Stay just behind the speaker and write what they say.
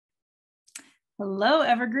Hello,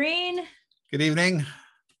 Evergreen. Good evening.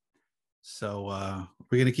 So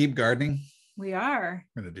we're going to keep gardening. We are.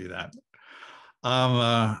 We're going to do that.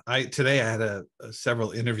 Today I had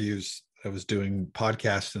several interviews. I was doing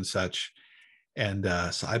podcasts and such, and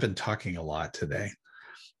so I've been talking a lot today.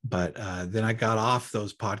 But then I got off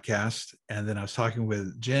those podcasts, and then I was talking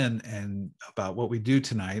with Jen and about what we do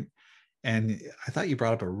tonight. And I thought you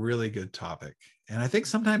brought up a really good topic. And I think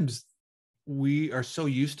sometimes we are so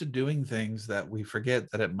used to doing things that we forget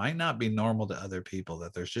that it might not be normal to other people,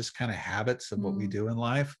 that there's just kind of habits of what we do in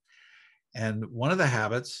life. And one of the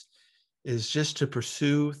habits is just to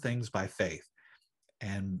pursue things by faith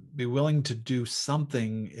and be willing to do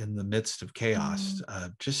something in the midst of chaos,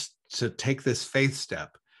 just to take this faith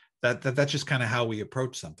step. That's just kind of how we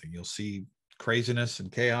approach something. You'll see craziness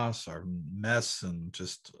and chaos or mess and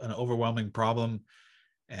just an overwhelming problem,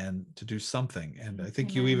 and to do something. And I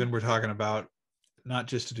think you even were talking about not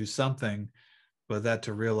just to do something, but that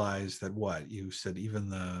to realize that what you said, even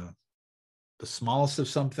the smallest of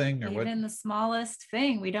something, or even the smallest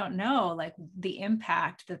thing, we don't know like the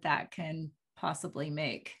impact that can possibly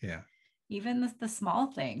make. Yeah. Even the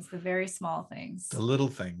small things, the very small things, the little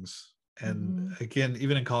things. And again,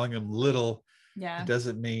 even in calling them little, it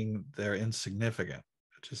doesn't mean they're insignificant.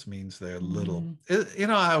 It just means they're little.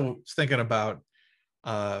 I was thinking about,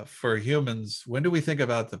 for humans, when do we think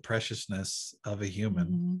about the preciousness of a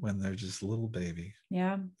human? When they're just a little baby.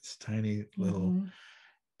 It's tiny little.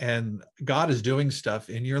 And God is doing stuff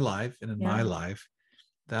in your life and in my life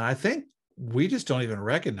that I think we just don't even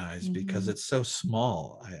recognize because it's so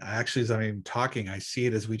small. I actually, as I'm talking, I see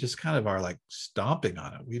it as we just kind of are like stomping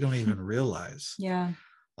on it. We don't even realize.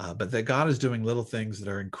 But that God is doing little things that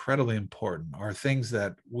are incredibly important, or things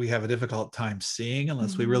that we have a difficult time seeing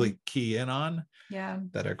unless we really key in on,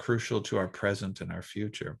 that are crucial to our present and our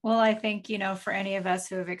future. Well, I think, for any of us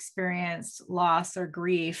who have experienced loss or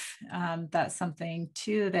grief, that's something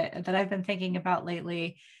too that I've been thinking about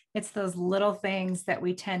lately. It's those little things that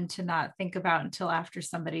we tend to not think about until after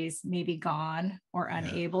somebody's maybe gone or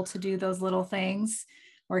unable to do those little things,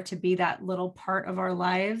 or to be that little part of our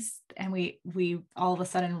lives. And we all of a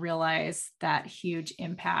sudden realize that huge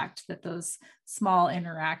impact that those small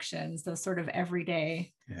interactions, those sort of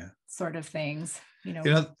everyday sort of things,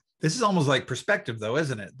 this is almost like perspective though,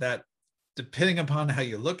 isn't it? That depending upon how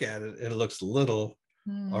you look at it, it looks little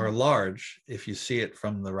or large if you see it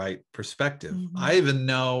from the right perspective. I even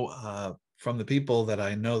know from the people that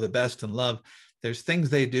I know the best and love, there's things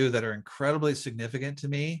they do that are incredibly significant to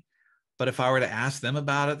me. But if I were to ask them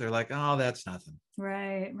about it, they're like, oh, that's nothing.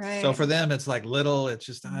 Right. So for them, it's like little, it's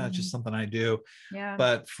just, it's just something I do.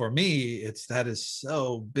 But for me, that is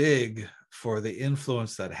so big for the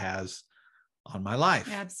influence that has on my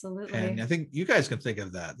life. Absolutely. And I think you guys can think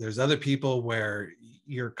of that. There's other people where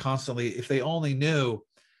you're constantly, if they only knew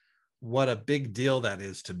what a big deal that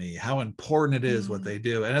is to me, how important it is what they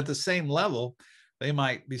do. And at the same level, they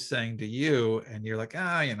might be saying to you, and you're like,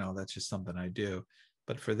 that's just something I do.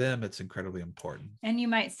 But for them, it's incredibly important. And you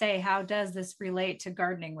might say, how does this relate to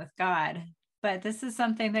gardening with God? But this is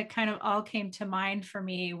something that kind of all came to mind for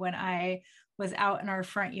me when I was out in our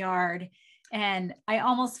front yard. And I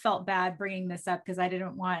almost felt bad bringing this up because I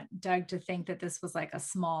didn't want Doug to think that this was like a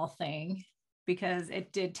small thing, because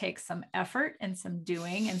it did take some effort and some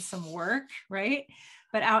doing and some work, right?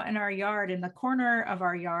 But out in our yard, in the corner of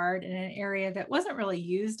our yard, in an area that wasn't really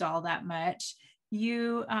used all that much,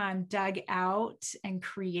 you dug out and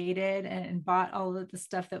created and bought all of the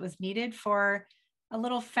stuff that was needed for a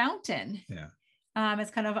little fountain.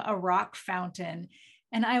 It's kind of a rock fountain.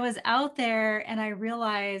 And I was out there and I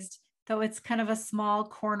realized, though it's kind of a small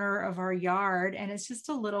corner of our yard and it's just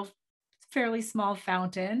a little fairly small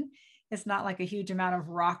fountain, it's not like a huge amount of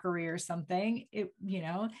rockery or something,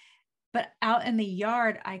 but out in the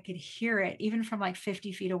yard, I could hear it even from like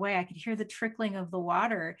 50 feet away. I could hear the trickling of the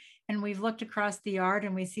water. And we've looked across the yard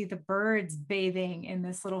and we see the birds bathing in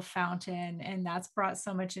this little fountain. And that's brought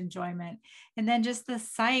so much enjoyment. And then just the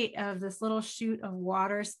sight of this little chute of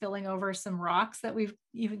water spilling over some rocks that we've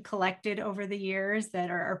even collected over the years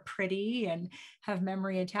that are pretty and have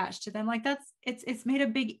memory attached to them. Like it's made a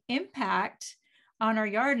big impact on our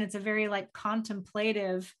yard. And it's a very like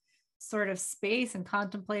contemplative sort of space and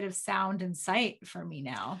contemplative sound and sight for me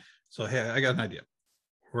now. So, hey, I got an idea.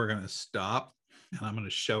 We're going to stop and I'm going to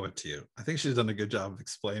show it to you. I think she's done a good job of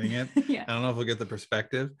explaining it. I don't know if we'll get the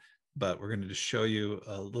perspective, but we're going to just show you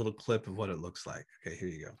a little clip of what it looks like. Okay, here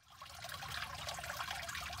you go.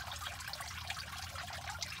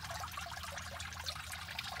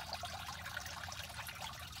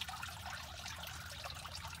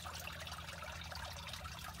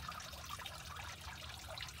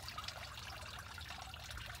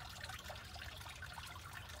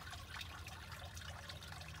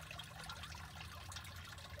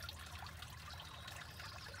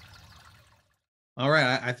 All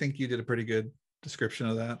right. I think you did a pretty good description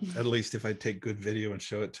of that, at least if I take good video and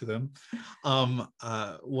show it to them.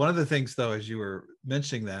 One of the things, though, as you were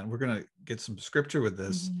mentioning that, and we're going to get some scripture with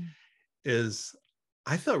this, is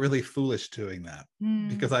I felt really foolish doing that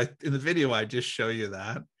because in the video, I just show you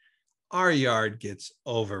that our yard gets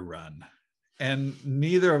overrun. And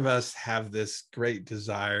neither of us have this great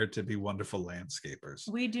desire to be wonderful landscapers.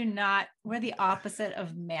 We do not. We're the opposite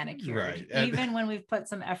of manicured. Right. Even when we've put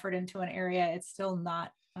some effort into an area, it's still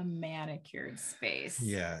not a manicured space.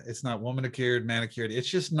 Yeah, it's not womanicured, manicured. It's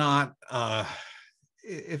just not.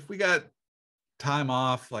 If we got time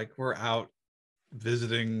off, like we're out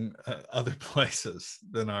visiting other places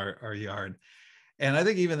than our yard. And I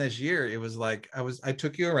think even this year, it was like I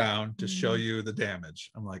took you around to show you the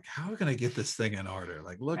damage. I'm like, how are we going to get this thing in order?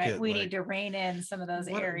 Like, look at we need to rein in some of those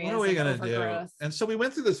areas. What are we going to do? And so we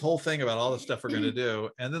went through this whole thing about all the stuff we're going to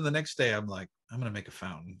do. And then the next day, I'm like, I'm going to make a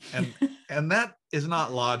fountain. And that is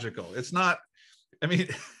not logical. It's not. I mean,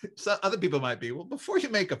 so other people might be, well, before you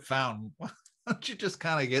make a fountain, why don't you just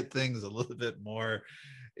kind of get things a little bit more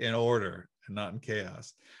in order and not in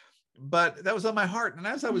chaos? But that was on my heart. And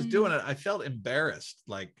as I was doing it, I felt embarrassed.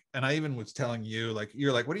 Like, and I even was telling you, like,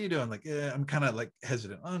 you're like, what are you doing? Like, yeah, I'm kind of like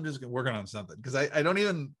hesitant. I'm just working on something. Because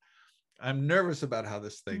I'm nervous about how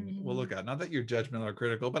this thing will look out. Not that you're judgmental or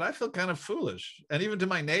critical, but I feel kind of foolish. And even to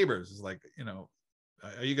my neighbors, it's like,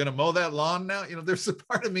 are you going to mow that lawn now? There's a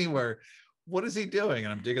part of me where, what is he doing?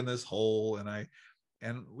 And I'm digging this hole.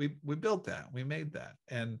 And we built that, we made that.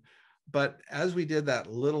 But as we did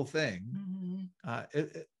that little thing,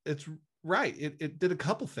 it's right. It did a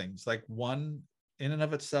couple things. Like, one, in and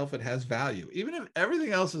of itself, it has value. Even if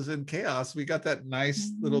everything else is in chaos, we got that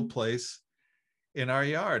nice little place in our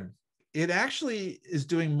yard. It actually is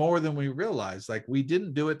doing more than we realized. Like, we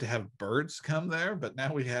didn't do it to have birds come there, but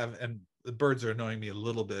now we have, and the birds are annoying me a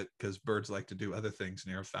little bit because birds like to do other things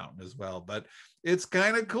near a fountain as well. But it's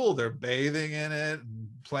kind of cool. They're bathing in it and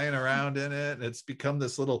playing around in it. And it's become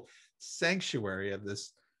this little sanctuary of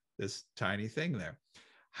this tiny thing there.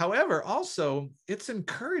 However, also, it's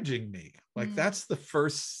encouraging me. Like, that's the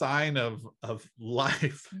first sign of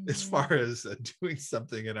life as far as doing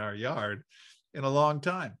something in our yard in a long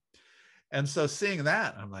time. And so seeing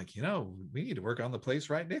that, I'm like, we need to work on the place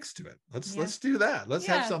right next to it. Let's do that. Let's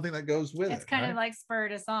have something that goes with it. It's kind of like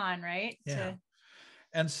spurred us on, right? Yeah.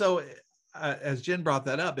 And so as Jen brought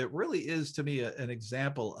that up, it really is to me an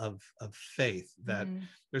example of faith, that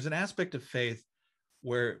there's an aspect of faith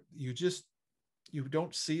where you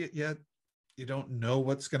don't see it yet. You don't know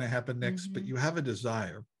what's going to happen next, but you have a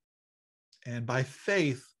desire. And by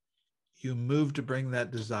faith, you move to bring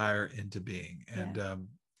that desire into being. And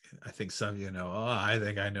I think some of you know, I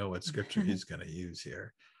think I know what scripture he's going to use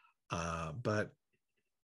here. But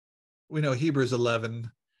we know Hebrews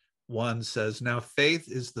 11:1 says, now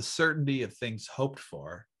faith is the certainty of things hoped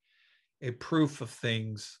for, a proof of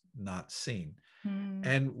things not seen.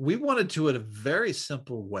 And we wanted to, in a very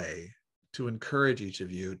simple way, to encourage each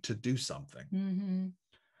of you to do something.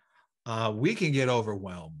 We can get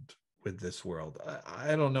overwhelmed with this world.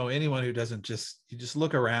 I don't know anyone who doesn't you just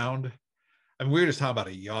look around. I mean, we were just talking about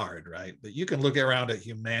a yard, right? But you can look around at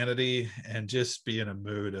humanity and just be in a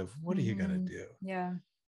mood of, what are you going to do? Yeah.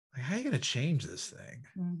 Like, how are you going to change this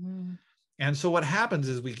thing? And so what happens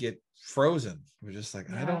is we get frozen. We're just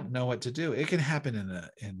like, I don't know what to do. It can happen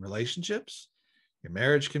in relationships. Your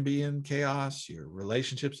marriage can be in chaos. Your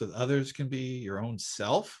relationships with others can be your own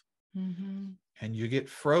self. And you get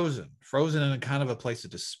frozen in a kind of a place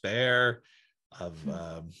of despair, of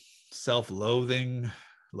self-loathing,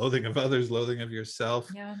 loathing of others, loathing of yourself.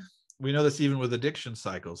 Yeah. We know this even with addiction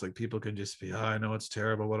cycles. Like, people can just be, I know it's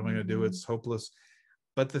terrible. What am I going to do? It's hopeless.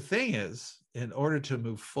 But the thing is, in order to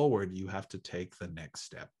move forward, you have to take the next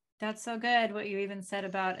step. That's so good. What you even said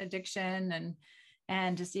about addiction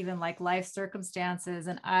and just even like life circumstances.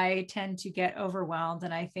 And I tend to get overwhelmed.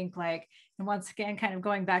 And I think, like, and once again, kind of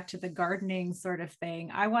going back to the gardening sort of thing,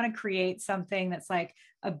 I want to create something that's like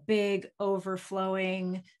a big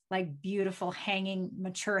overflowing, like beautiful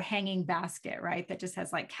mature hanging basket, right? That just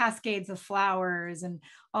has like cascades of flowers and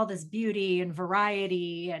all this beauty and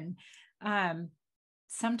variety. And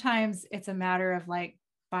sometimes it's a matter of like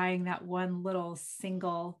buying that one little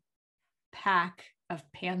single pack of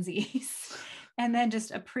pansies and then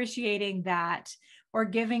just appreciating that, or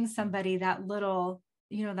giving somebody that little,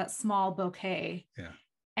 that small bouquet,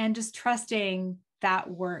 and just trusting that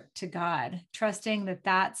work to God, trusting that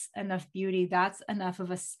that's enough beauty, that's enough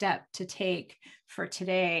of a step to take for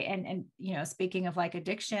today. And you know, speaking of like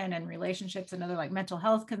addiction and relationships and other like mental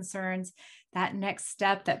health concerns, that next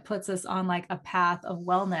step that puts us on like a path of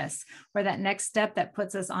wellness, or that next step that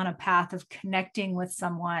puts us on a path of connecting with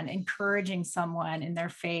someone, encouraging someone in their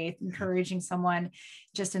faith, encouraging someone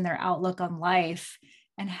just in their outlook on life,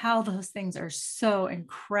 and how those things are so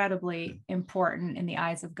incredibly important in the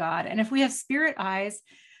eyes of God. And if we have spirit eyes,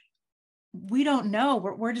 we don't know,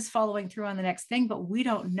 we're just following through on the next thing, but we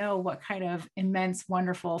don't know what kind of immense,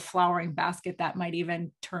 wonderful flowering basket that might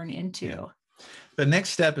even turn into. Yeah. The next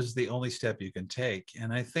step is the only step you can take.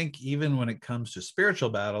 And I think even when it comes to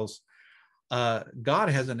spiritual battles, God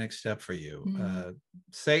has a next step for you.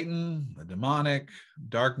 Satan, the demonic,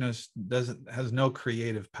 darkness has no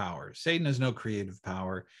creative power. Satan has no creative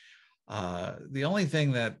power. The only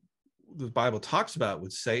thing that the Bible talks about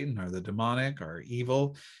with Satan or the demonic or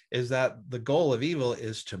evil is that the goal of evil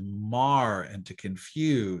is to mar and to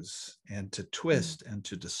confuse and to twist and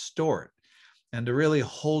to distort and to really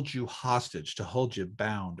hold you hostage, to hold you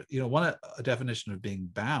bound. You know, a definition of being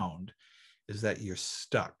bound is that you're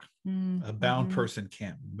stuck. A bound person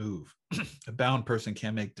can't move. A bound person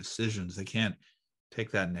can't make decisions. They can't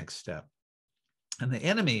take that next step. And the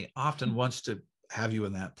enemy often wants to have you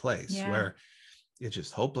in that place where it's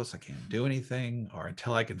just hopeless. I can't do anything, or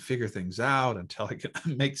until I can figure things out, until I can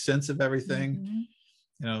make sense of everything.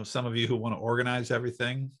 You know, some of you who want to organize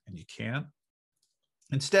everything and you can't.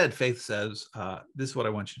 Instead, faith says, this is what I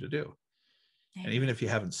want you to do. And even if you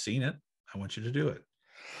haven't seen it, I want you to do it.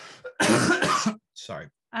 Sorry.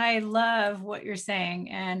 I love what you're saying.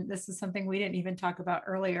 And this is something we didn't even talk about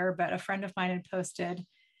earlier, but a friend of mine had posted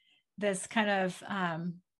this kind of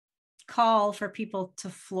call for people to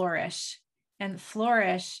flourish. And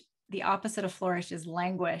flourish, the opposite of flourish is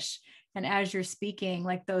languish. And as you're speaking,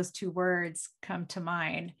 like those two words come to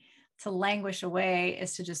mind. To languish away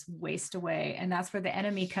is to just waste away. And that's where the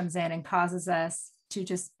enemy comes in and causes us to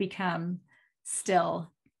just become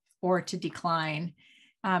still or to decline.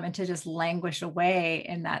 And to just languish away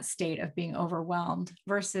in that state of being overwhelmed,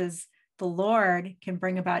 versus the Lord can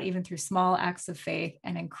bring about, even through small acts of faith,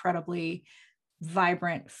 an incredibly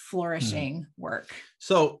vibrant, flourishing work.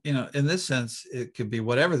 So, you know, in this sense, it could be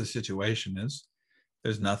whatever the situation is,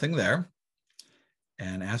 there's nothing there,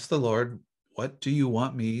 and ask the Lord, what do you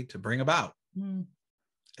want me to bring about?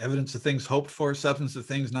 Evidence of things hoped for, substance of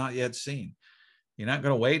things not yet seen. You're not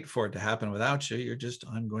going to wait for it to happen without you. You're just,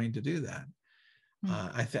 I'm going to do that.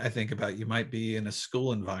 I think about, you might be in a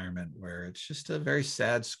school environment where it's just a very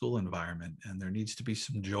sad school environment, and there needs to be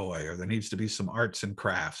some joy, or there needs to be some arts and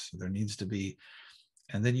crafts. There needs to be,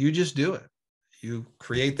 and then you just do it. You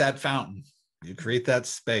create that fountain. You create that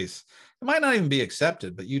space. It might not even be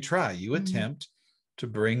accepted, but you try. You attempt to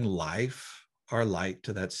bring life or light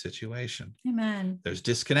to that situation. Amen. There's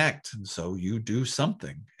disconnect, and so you do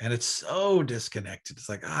something, and it's so disconnected. It's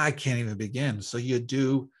like, I can't even begin. So you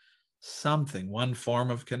do something, one form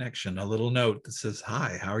of connection, a little note that says,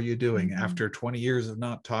 hi, how are you doing after 20 years of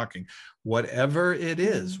not talking? Whatever it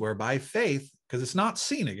is, where by faith, because it's not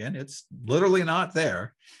seen again, it's literally not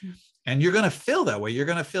there. And you're going to feel that way. You're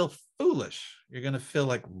going to feel foolish. You're going to feel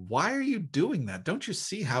like, why are you doing that? Don't you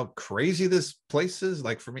see how crazy this place is?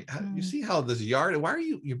 Like for me, you see how this yard, why are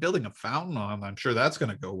you're building a fountain on? I'm sure that's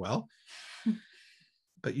going to go well.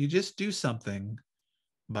 But you just do something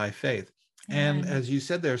by faith. And as you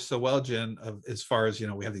said there so well, Jen, as far as, you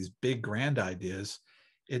know, we have these big, grand ideas.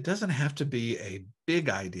 It doesn't have to be a big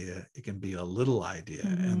idea. It can be a little idea.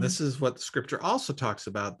 And this is what the scripture also talks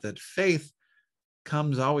about, that faith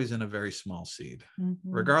comes always in a very small seed.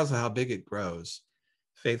 Regardless of how big it grows,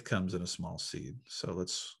 faith comes in a small seed. So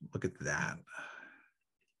let's look at that.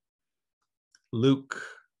 Luke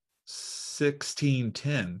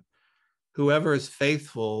 16:10, whoever is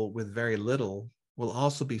faithful with very little will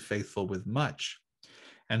also be faithful with much.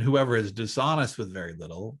 And whoever is dishonest with very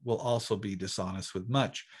little will also be dishonest with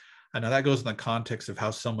much. And now that goes in the context of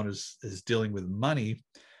how someone is dealing with money.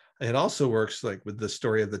 It also works like with the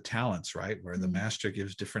story of the talents, right? Where the master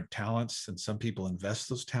gives different talents, and some people invest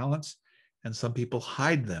those talents, and some people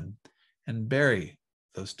hide them and bury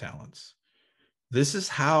those talents. This is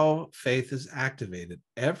how faith is activated.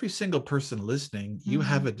 Every single person listening, you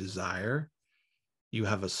have a desire, you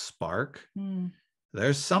have a spark.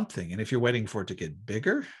 There's something. And if you're waiting for it to get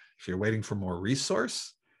bigger, if you're waiting for more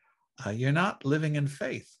resource, you're not living in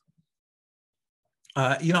faith.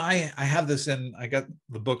 You know, I have this in, I got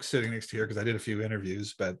the book sitting next to here because I did a few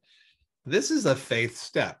interviews, but this is a faith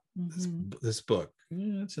step, this book.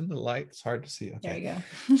 It's in the light. It's hard to see. Okay. There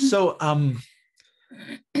you go. So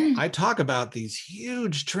I talk about these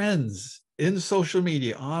huge trends in social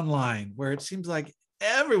media, online, where it seems like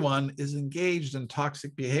everyone is engaged in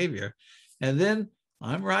toxic behavior. And then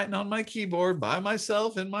I'm writing on my keyboard by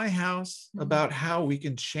myself in my house about how we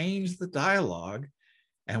can change the dialogue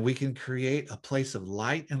and we can create a place of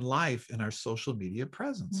light and life in our social media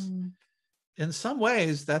presence. In some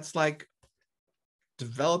ways, that's like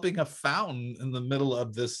developing a fountain in the middle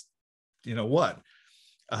of this,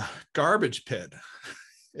 garbage pit.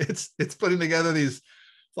 It's putting together these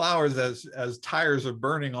flowers as tires are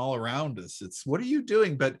burning all around us. It's, what are you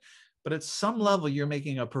doing? But at some level, you're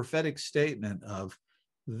making a prophetic statement of,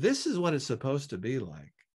 this is what it's supposed to be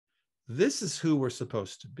like. This is who we're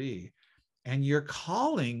supposed to be. And you're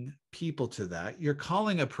calling people to that. You're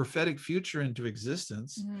calling a prophetic future into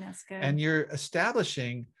existence. That's good. And you're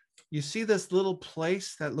establishing, you see this little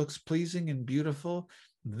place that looks pleasing and beautiful.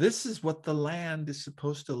 This is what the land is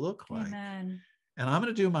supposed to look like. Amen. And I'm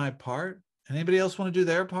going to do my part. Anybody else want to do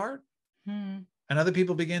their part? And other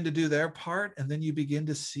people begin to do their part. And then you begin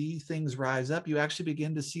to see things rise up. You actually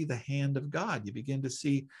begin to see the hand of God. You begin to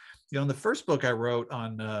see, in the first book I wrote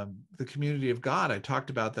on the community of God, I talked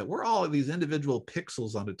about that we're all of these individual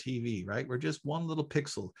pixels on a TV, right? We're just one little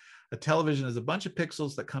pixel. A television is a bunch of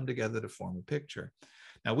pixels that come together to form a picture.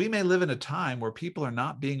 Now, we may live in a time where people are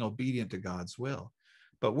not being obedient to God's will,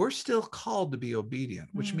 but we're still called to be obedient,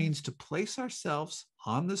 which means to place ourselves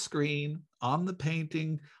on the screen, on the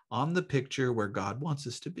painting, on the picture where God wants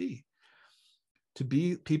us to be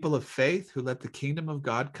people of faith who let the kingdom of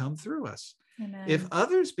God come through us. Amen. If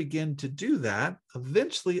others begin to do that,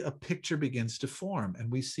 eventually a picture begins to form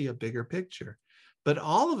and we see a bigger picture. But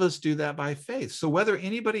all of us do that by faith. So whether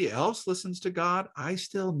anybody else listens to God, I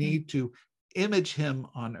still need to image him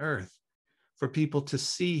on earth for people to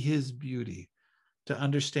see his beauty, to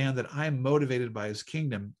understand that I'm motivated by his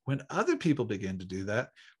kingdom. When other people begin to do that,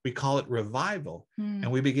 we call it revival,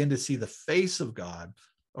 and we begin to see the face of God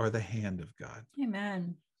or the hand of God.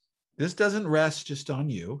 Amen. This doesn't rest just on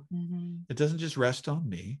you. It doesn't just rest on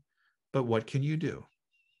me, but what can you do?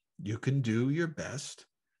 You can do your best,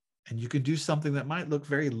 and you can do something that might look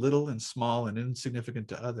very little and small and insignificant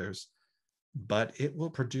to others, but it will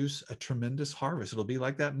produce a tremendous harvest. It'll be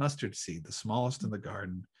like that mustard seed, the smallest in the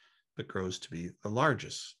garden, but grows to be the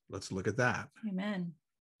largest. Let's look at that. Amen.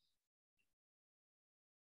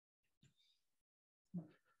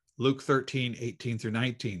 Luke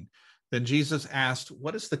 13:18-19. Then Jesus asked,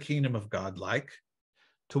 "What is the kingdom of God like?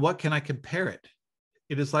 To what can I compare it?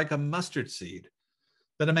 It is like a mustard seed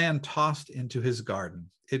that a man tossed into his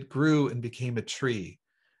garden. It grew and became a tree,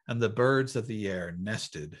 and the birds of the air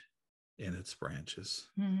nested in its branches."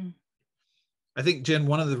 I think, Jen,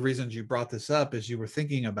 one of the reasons you brought this up is you were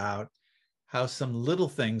thinking about how some little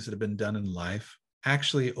things that have been done in life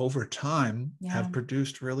actually over time have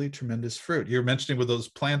produced really tremendous fruit. You're mentioning with those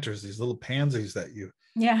planters, these little pansies that you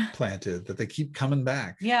planted, that they keep coming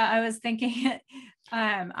back. Yeah, I was thinking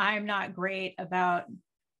I'm not great about,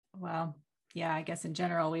 I guess in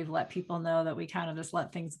general, we've let people know that we kind of just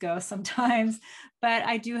let things go sometimes, but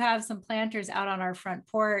I do have some planters out on our front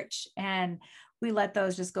porch, and we let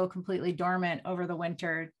those just go completely dormant over the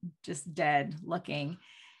winter, just dead looking.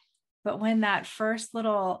 But when that first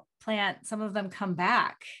little plant, some of them come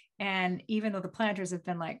back, and even though the planters have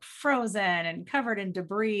been like frozen and covered in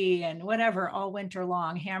debris and whatever all winter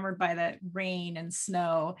long, hammered by the rain and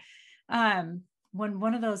snow, when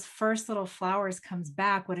one of those first little flowers comes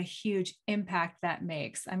back, what a huge impact that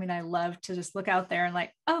makes. I mean, I love to just look out there and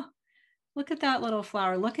like, oh, look at that little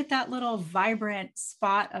flower. Look at that little vibrant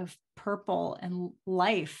spot of purple and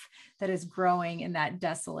life that is growing in that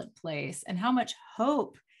desolate place, and how much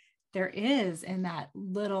hope there is in that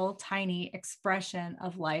little tiny expression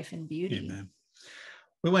of life and beauty. Amen.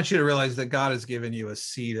 We want you to realize that God has given you a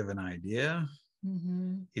seed of an idea.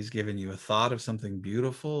 He's given you a thought of something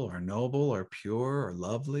beautiful or noble or pure or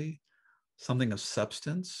lovely, something of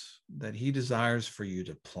substance that he desires for you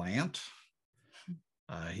to plant.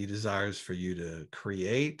 He desires for you to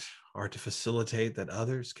create or to facilitate that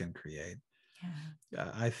others can create.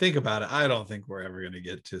 I think about it. I don't think we're ever going to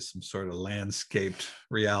get to some sort of landscaped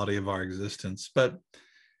reality of our existence, but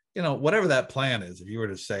whatever that plan is, if you were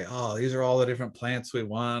to say, oh, these are all the different plants we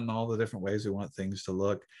want, all the different ways we want things to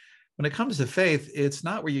look. When it comes to faith, it's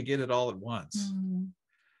not where you get it all at once.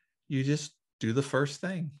 You just do the first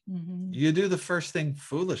thing. You do the first thing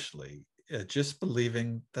foolishly, just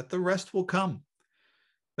believing that the rest will come.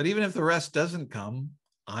 But even if the rest doesn't come,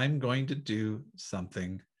 I'm going to do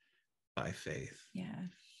something by faith.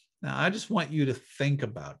 Now, I just want you to think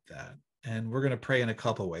about that. And we're going to pray in a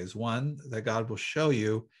couple of ways. One, that God will show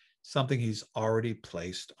you something he's already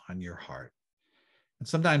placed on your heart. And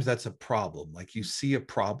sometimes that's a problem. Like you see a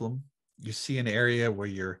problem, you see an area where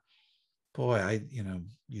you're, boy,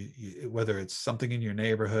 whether it's something in your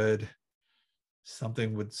neighborhood,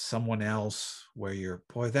 something with someone else where you're,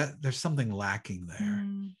 boy, that there's something lacking there.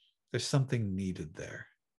 There's something needed there.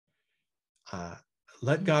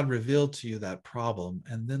 Let God reveal to you that problem,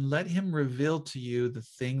 and then let him reveal to you the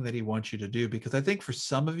thing that he wants you to do. Because I think for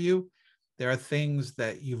some of you, there are things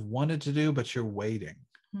that you've wanted to do, but you're waiting.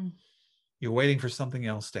 You're waiting for something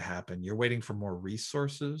else to happen. You're waiting for more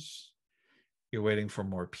resources. You're waiting for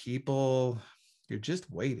more people. You're just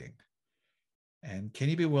waiting. And can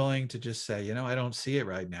you be willing to just say, I don't see it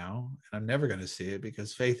right now, and I'm never going to see it,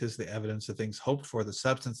 because faith is the evidence of things hoped for, the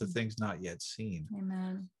substance of things not yet seen.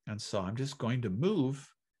 Amen. And so I'm just going to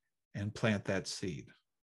move and plant that seed.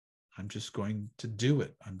 I'm just going to do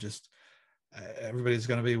it. Everybody's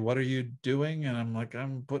going to be, what are you doing? And I'm like,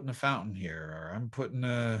 I'm putting a fountain here, or I'm putting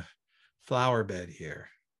a flower bed here.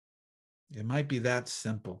 It might be that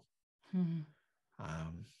simple.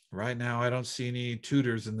 Right now, I don't see any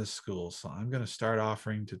tutors in this school, so I'm going to start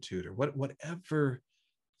offering to tutor. Whatever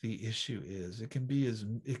the issue is, it can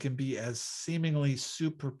be as seemingly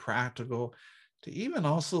super practical to even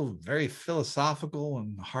also very philosophical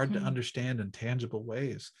and hard to understand in tangible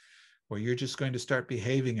ways, where you're just going to start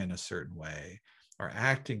behaving in a certain way or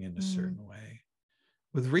acting in a certain way.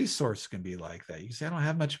 With resource can be like that. You can say, I don't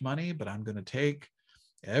have much money, but I'm going to take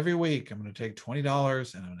every week, I'm going to take $20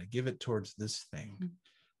 and I'm going to give it towards this thing.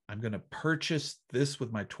 I'm going to purchase this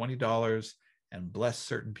with my $20 and bless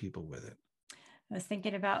certain people with it. I was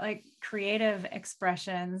thinking about like creative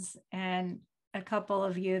expressions, and a couple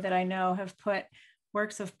of you that I know have put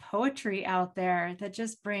works of poetry out there that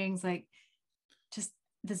just brings like just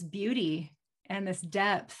this beauty and this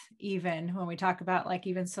depth, even when we talk about like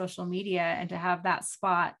even social media, and to have that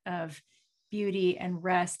spot of beauty and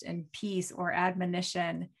rest and peace or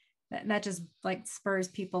admonition that just like spurs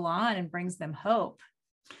people on and brings them hope.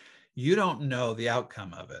 You don't know the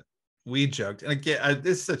outcome of it. We joked, and again,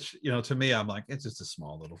 it's such, to me, I'm like, it's just a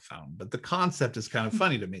small little fountain, but the concept is kind of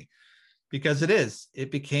funny to me, because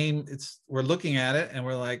we're looking at it and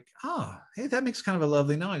we're like, hey, that makes kind of a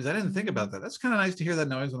lovely noise. I didn't think about that. That's kind of nice to hear that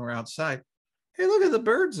noise when we're outside. Hey, look at the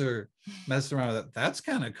birds are messing around with it. That's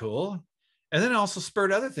kind of cool. And then it also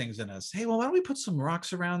spurred other things in us. Hey, well, why don't we put some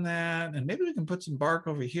rocks around that? And maybe we can put some bark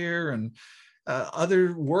over here. And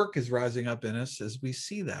other work is rising up in us as we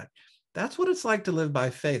see that. That's what it's like to live by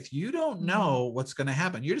faith. You don't know what's going to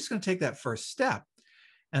happen. You're just going to take that first step.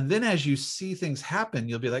 And then as you see things happen,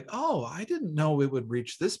 you'll be like, oh, I didn't know it would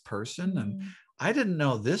reach this person. And I didn't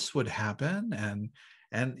know this would happen.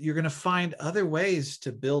 And you're going to find other ways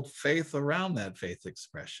to build faith around that faith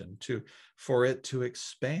expression for it to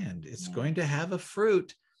expand. It's going to have a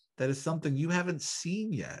fruit that is something you haven't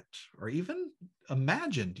seen yet or even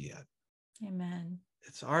imagined yet. Amen.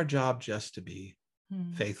 It's our job just to be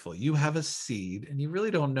faithful. You have a seed, and you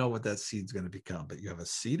really don't know what that seed's going to become, but you have a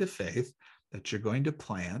seed of faith that you're going to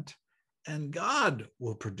plant, and God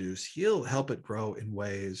will produce. He'll help it grow in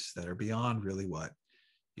ways that are beyond really what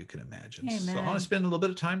you can imagine. Amen. So I want to spend a little bit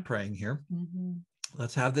of time praying here.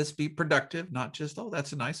 Let's have this be productive, not just, oh,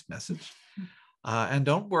 that's a nice message. And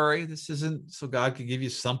don't worry, this isn't so God can give you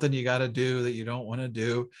something you got to do that you don't want to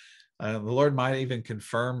do. The Lord might even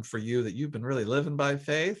confirm for you that you've been really living by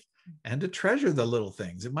faith, and to treasure the little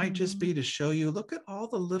things. It might just be to show you, look at all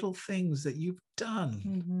the little things that you've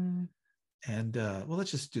done. And well,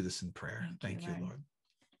 let's just do this in prayer. Thank you, Lord.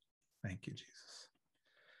 Thank you, Jesus.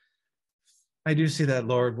 I do see that,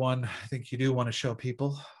 Lord. One, I think you do want to show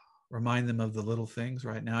people, remind them of the little things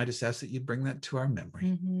right now. I just ask that you bring that to our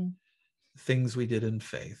memory, things we did in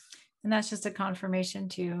faith. And that's just a confirmation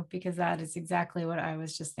too, because that is exactly what I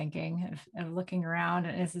was just thinking of looking around.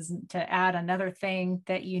 And this isn't to add another thing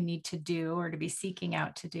that you need to do or to be seeking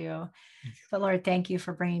out to do. But Lord, thank you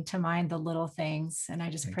for bringing to mind the little things. And I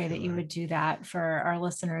just pray that you would do that for our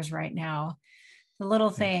listeners right now. The little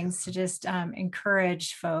things to just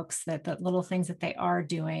encourage folks that the little things that they are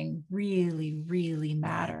doing really, really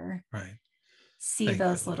matter. Right. See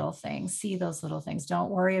those little things. Don't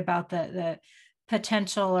worry about the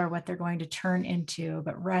potential or what they're going to turn into,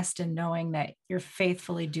 but rest in knowing that you're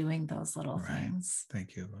faithfully doing those little things.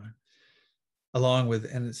 Thank you, Lord. Along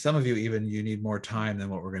with, and some of you even, you need more time than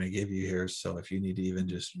what we're going to give you here. So if you need to even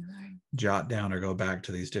just jot down or go back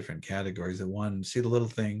to these different categories, that one, see the little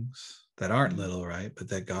things that aren't little, right? But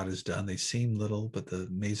that God has done. They seem little, but the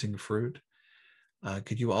amazing fruit.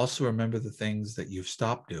 Could you also remember the things that you've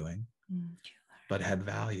stopped doing, but had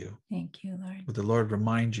value? Thank you, Lord. Would the Lord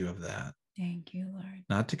remind you of that? Thank you, Lord.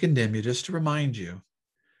 Not to condemn you, just to remind you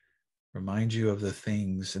Remind you of the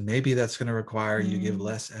things, and maybe that's going to require you give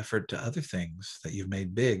less effort to other things that you've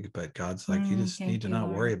made big, but God's like, you just need to not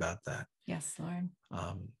worry about that. Yes, Lord.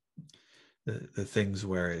 The things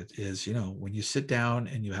where it is, when you sit down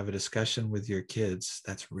and you have a discussion with your kids,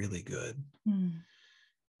 that's really good.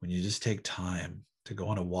 When you just take time to go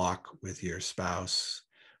on a walk with your spouse,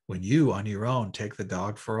 when you on your own take the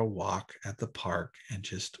dog for a walk at the park and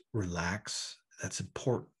just relax, that's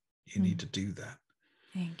important. You need to do that.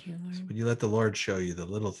 Thank you, Lord. So when you let the Lord show you the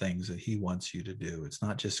little things that he wants you to do, it's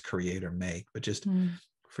not just create or make, but just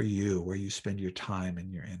for you, where you spend your time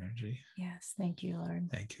and your energy. Yes. Thank you, Lord.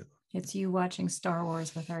 Thank you. It's you watching Star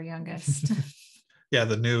Wars with our youngest. Yeah,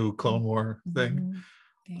 the new Clone War thing.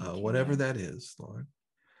 Whatever Lord. that is, Lord.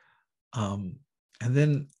 And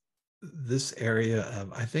then this area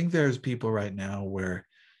of, I think there's people right now where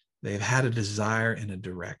they've had a desire in a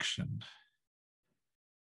direction.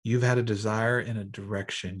 You've had a desire in a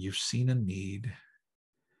direction. You've seen a need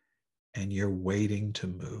and you're waiting to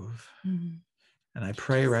move. And I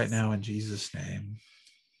pray right now in Jesus' name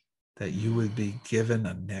that you would be given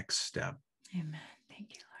a next step. Amen.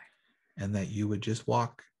 Thank you, Lord. And that you would just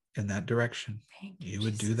walk in that direction. Thank you, you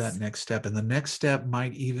would do that next step. And the next step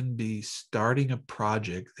might even be starting a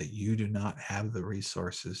project that you do not have the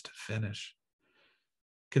resources to finish.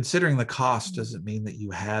 Considering the cost doesn't mean that you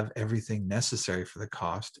have everything necessary for the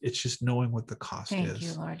cost. It's just knowing what the cost is. Thank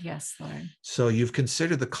you, Lord. Yes, Lord. So you've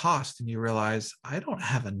considered the cost and you realize, I don't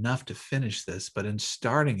have enough to finish this, but in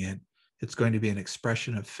starting it, it's going to be an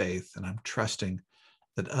expression of faith. And I'm trusting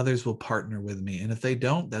that others will partner with me. And if they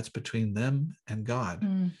don't, that's between them and God.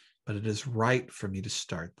 But it is right for me to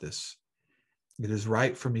start this. It is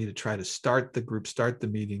right for me to try to start the group, start the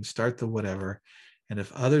meeting, start the whatever. And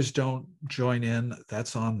if others don't join in,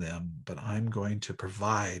 that's on them. But I'm going to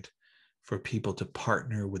provide for people to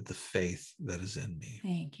partner with the faith that is in me.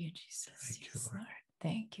 Thank you, Jesus. Thank you, Lord.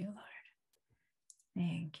 Thank you, Lord.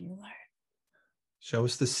 Thank you, Lord. Show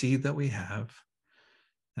us the seed that we have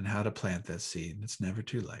and how to plant that seed. It's never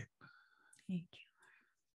too late. Thank you, Lord.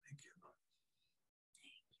 Thank you, Lord.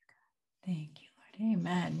 Thank you, Lord.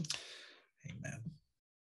 Amen. Amen.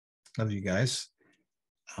 Love you guys.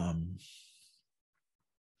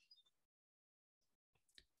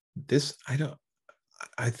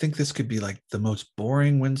 I think this could be like the most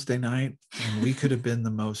boring Wednesday night, and we could have been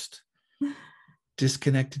the most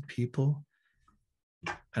disconnected people.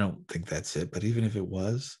 I don't think that's it, but even if it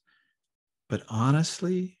was, but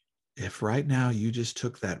honestly, if right now you just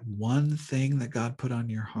took that one thing that God put on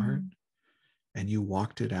your heart and you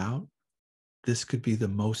walked it out, this could be the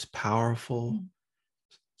most powerful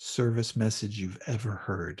service message you've ever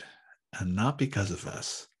heard. And not because of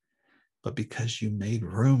us, but because you made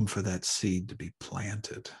room for that seed to be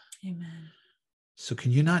planted. Amen. So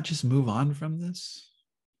can you not just move on from this?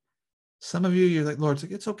 Some of you, you're like, Lord,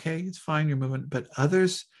 it's okay, it's fine, you're moving. But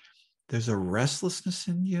others, there's a restlessness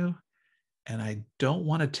in you. And I don't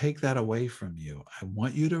want to take that away from you. I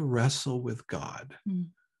want you to wrestle with God.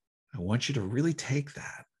 I want you to really take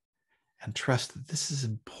that and trust that this is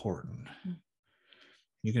important.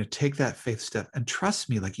 You're going to take that faith step and trust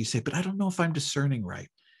me, like you say, but I don't know if I'm discerning right.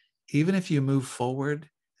 Even if you move forward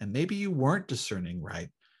and maybe you weren't discerning right,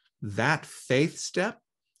 that faith step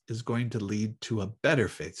is going to lead to a better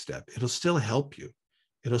faith step. It'll still help you.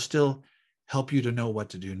 It'll still help you to know what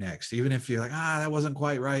to do next. Even if you're like, that wasn't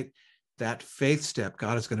quite right, that faith step,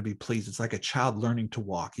 God is going to be pleased. It's like a child learning to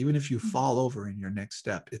walk. Even if you fall over in your next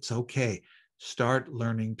step, it's okay. Start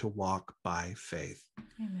learning to walk by faith.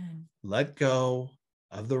 Amen. Let go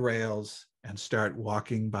of the rails and start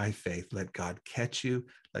walking by faith. Let God catch you.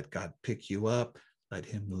 Let God pick you up. Let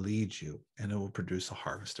him lead you, and it will produce a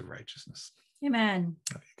harvest of righteousness. Amen.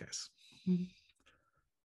 Love you guys.